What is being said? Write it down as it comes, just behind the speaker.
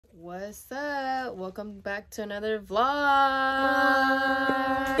What's up? Welcome back to another vlog.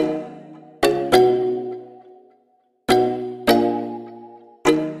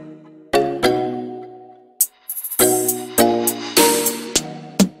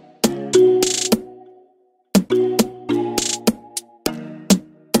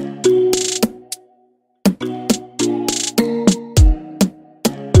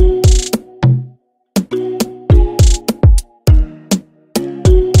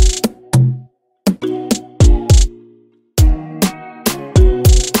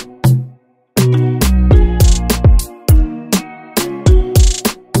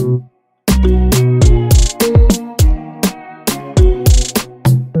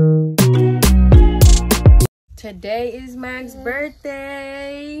 Today is Mag's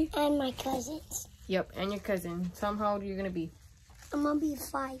birthday. And my cousins. Yep, and your cousin. Tell them how old you're going to be. I'm going to be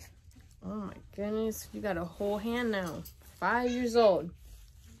 5. Oh my goodness. You got a whole hand now. 5 years old.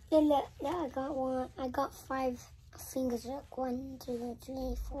 Then I got one. I got 5 fingers. Like 1, 2,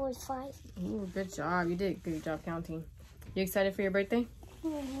 3, 4, 5. Ooh, good job. You did a good job counting. You excited for your birthday?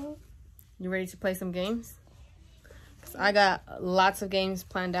 Mm-hmm. You ready to play some games? 'Cause I got lots of games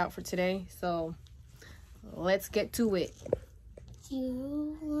planned out for today, so let's get to it.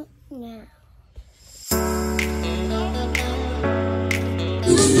 You now. Come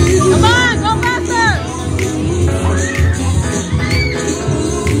on, go faster!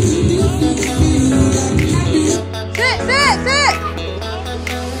 Sit!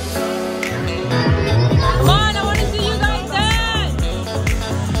 Come on, I want to see you guys dance!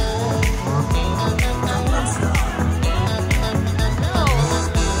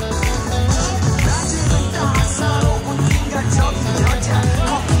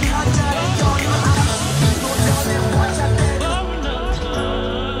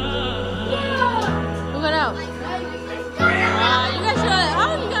 Look it out. You guys should. How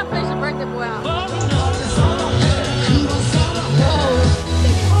are you gonna place your birthday boy out?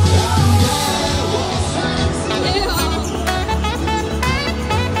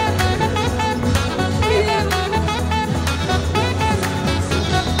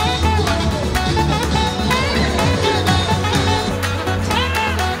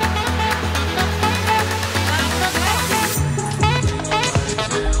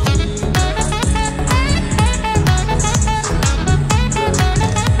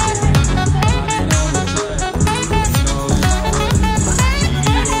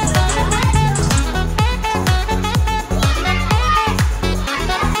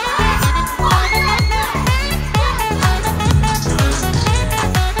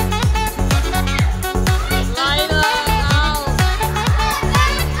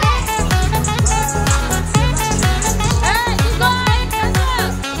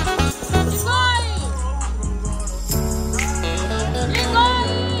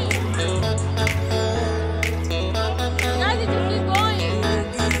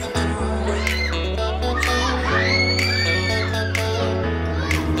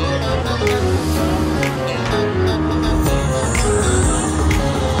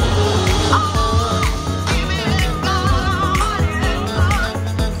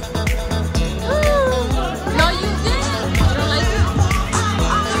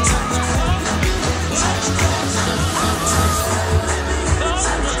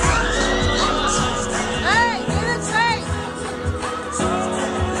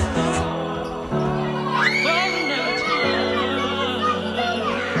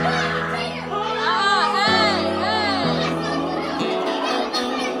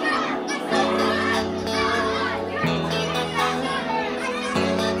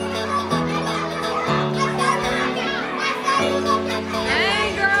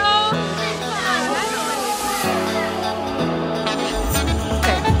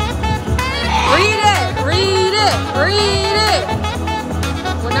 Read it.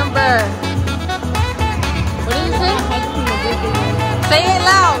 What number? What did you say? Say it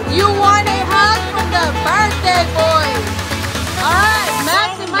loud. You want a hug from the birthday boy. All right,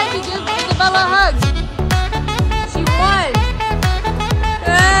 Max and Mikey, give Isabella a hug. She won.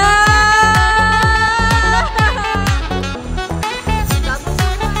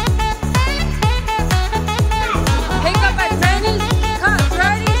 Pick up at Penny's. Cut,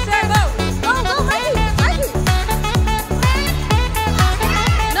 ready, set, go. Go, Mikey.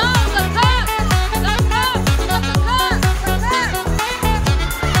 No, the cup. The cup. You got the cup. The cup.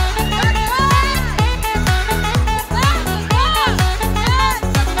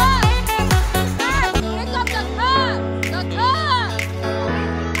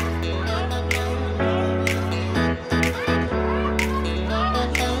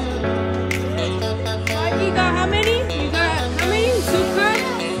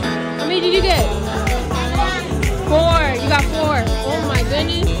 did you get? 4. You got 4. Oh my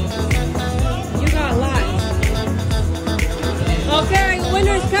goodness. You got a lot. Okay,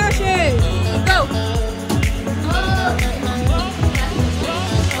 winner's cashing. Let's go.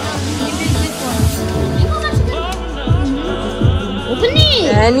 Open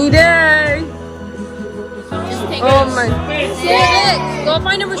it. Any day. Oh my. 6. Go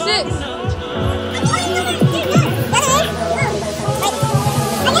find number 6.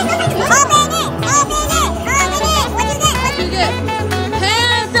 What you get?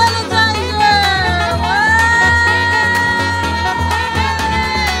 Hand sanitizer.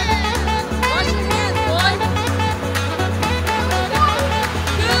 Wash your hands, boy.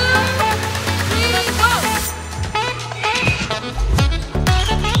 2, 3, go.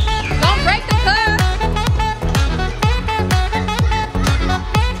 Don't break the cup.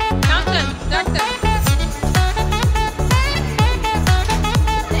 Count them, stack them.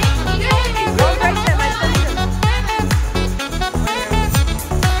 Don't break them, I said them.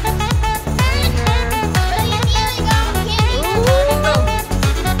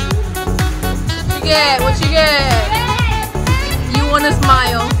 What you get? You want to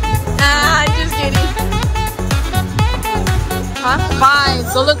smile. Ah, just kidding. Huh?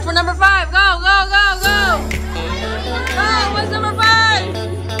 5. Go look for number 5. Go, go, go, go. Go, what's number 5?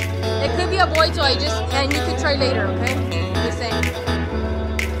 It could be a boy toy, and you can try later, okay? Just saying.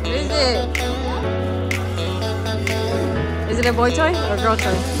 What is it? Is it a boy toy or a girl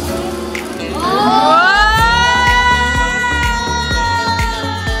toy? Oh!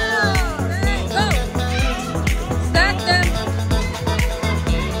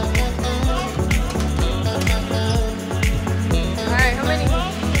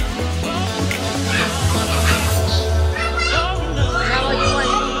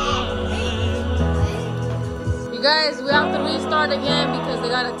 Guys, we have to restart again because they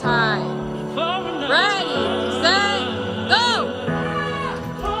got a tie. Ready, set, go!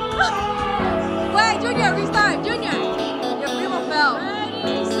 Wait, Junior, restart. Junior, your primo fell.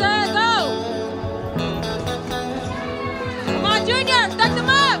 Ready, set, go! Come on, Junior, stack them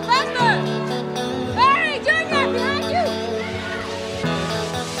up, faster! Hurry, Junior, behind you!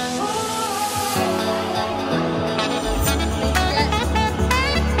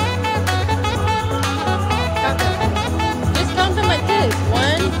 Like this. 1,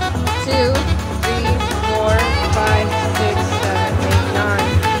 2, 3, 4, 5, 6, 7, 8, 9.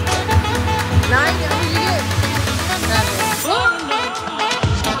 9, how many you get? 7.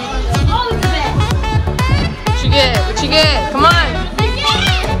 What you get? What you get? Come on.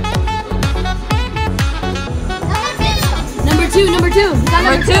 Number 2. Number 2.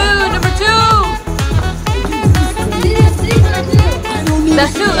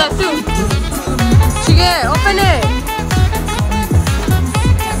 That's 2. What you get? Open it.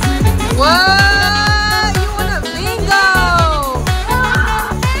 What? You want a bingo?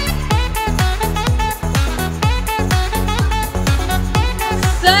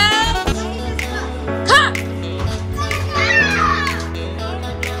 Set. Cut.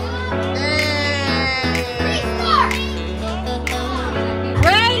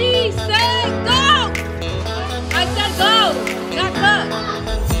 Ready, set, go. I said go. Not cut.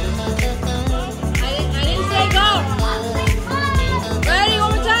 I didn't say go. Ready,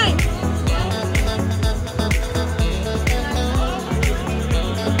 one more time.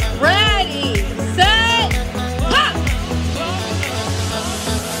 Ready, set, pop!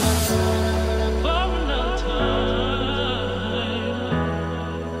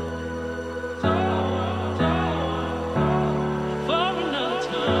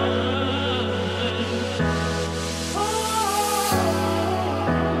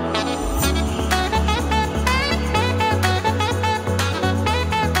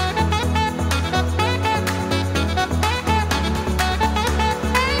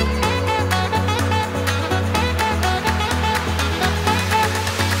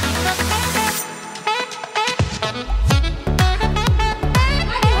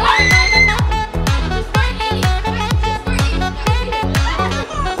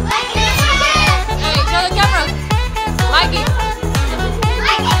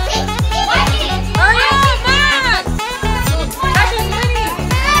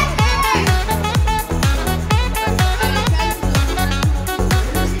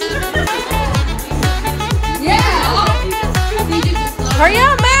 Hurry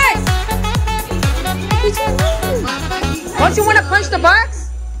up, Max! Don't you want to punch the box?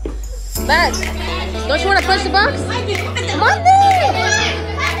 Max, don't you want to punch the box? Come on,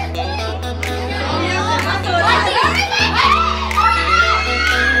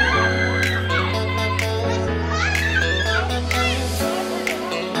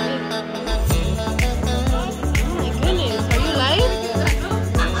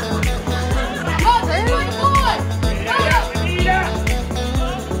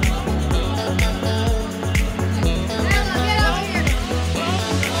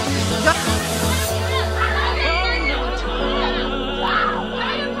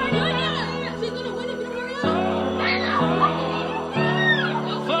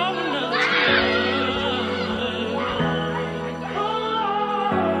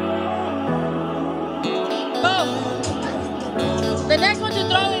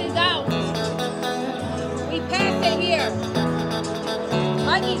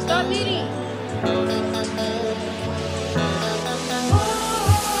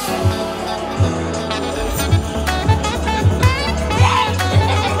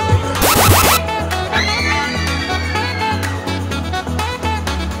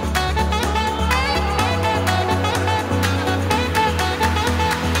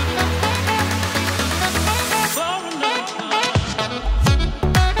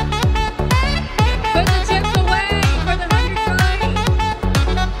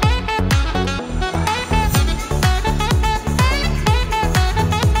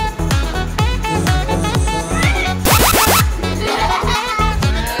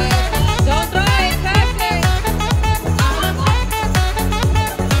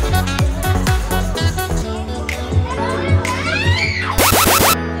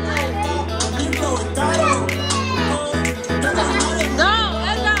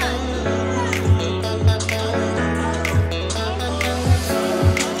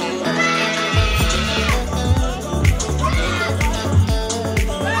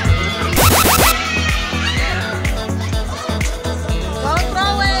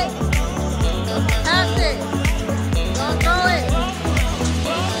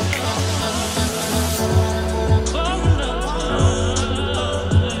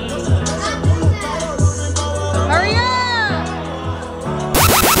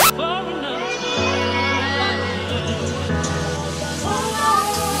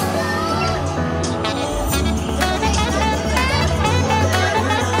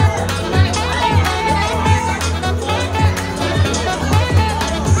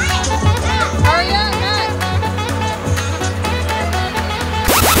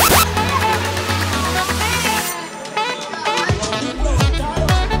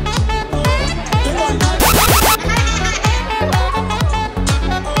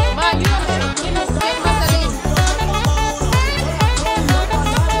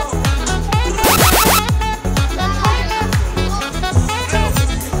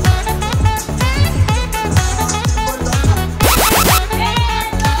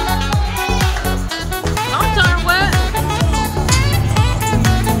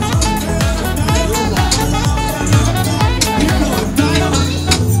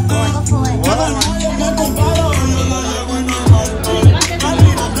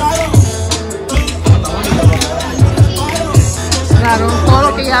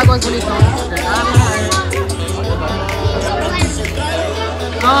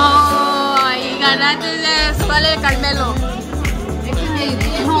 antes de vale Carmelo.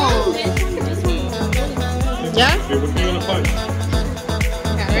 Yeah? Okay, what do you want to punch?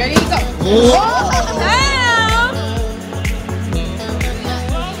 Okay, ready, go. Oh, damn!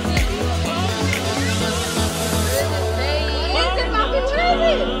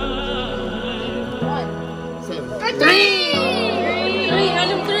 Three. Hand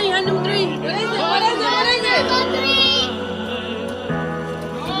him three. What is it?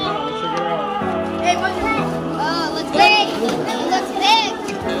 Hey, what's that? Oh, looks big. It looks big.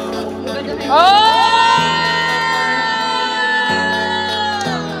 Oh!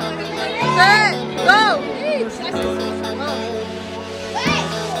 Set, go!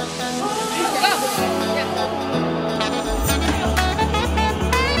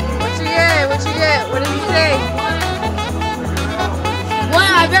 What you get? What did he say?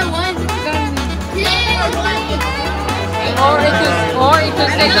 One, I bet one. Or it could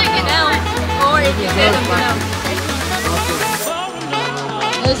say something else.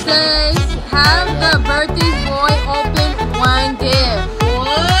 It says, have the birthday boy open one gift.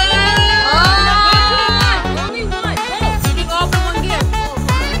 Only one. You can open one gift.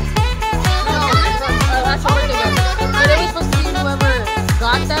 No, that's your birthday gift. But it was supposed to be whoever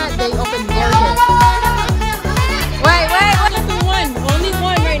got that, they opened their gift. Wait. Open one. Only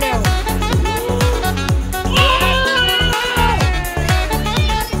one right now.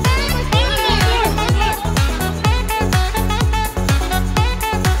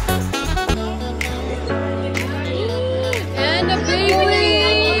 And a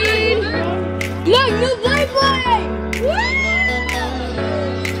Beyblade. Look, new Beyblade.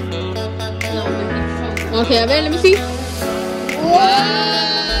 Okay, a ver, let me see.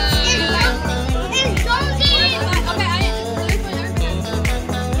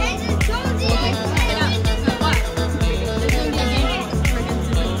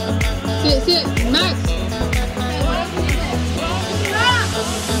 See it, Max.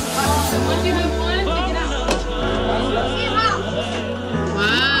 Once you have one, take it out.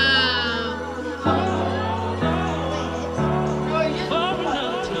 Wow.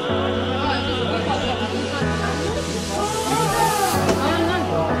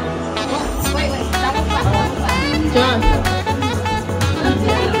 John.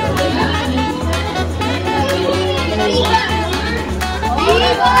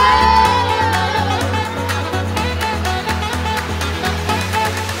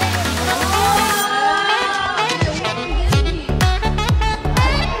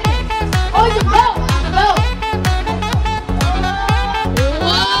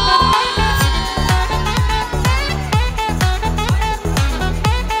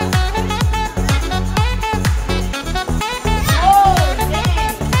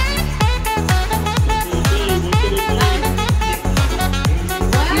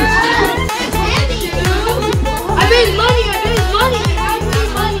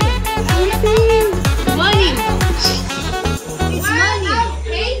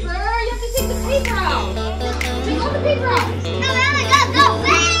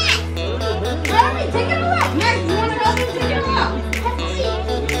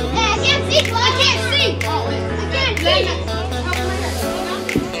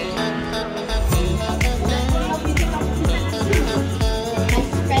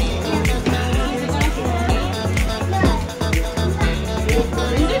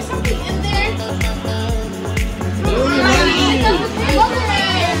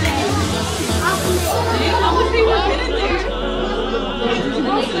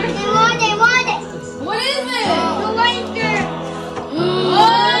 How much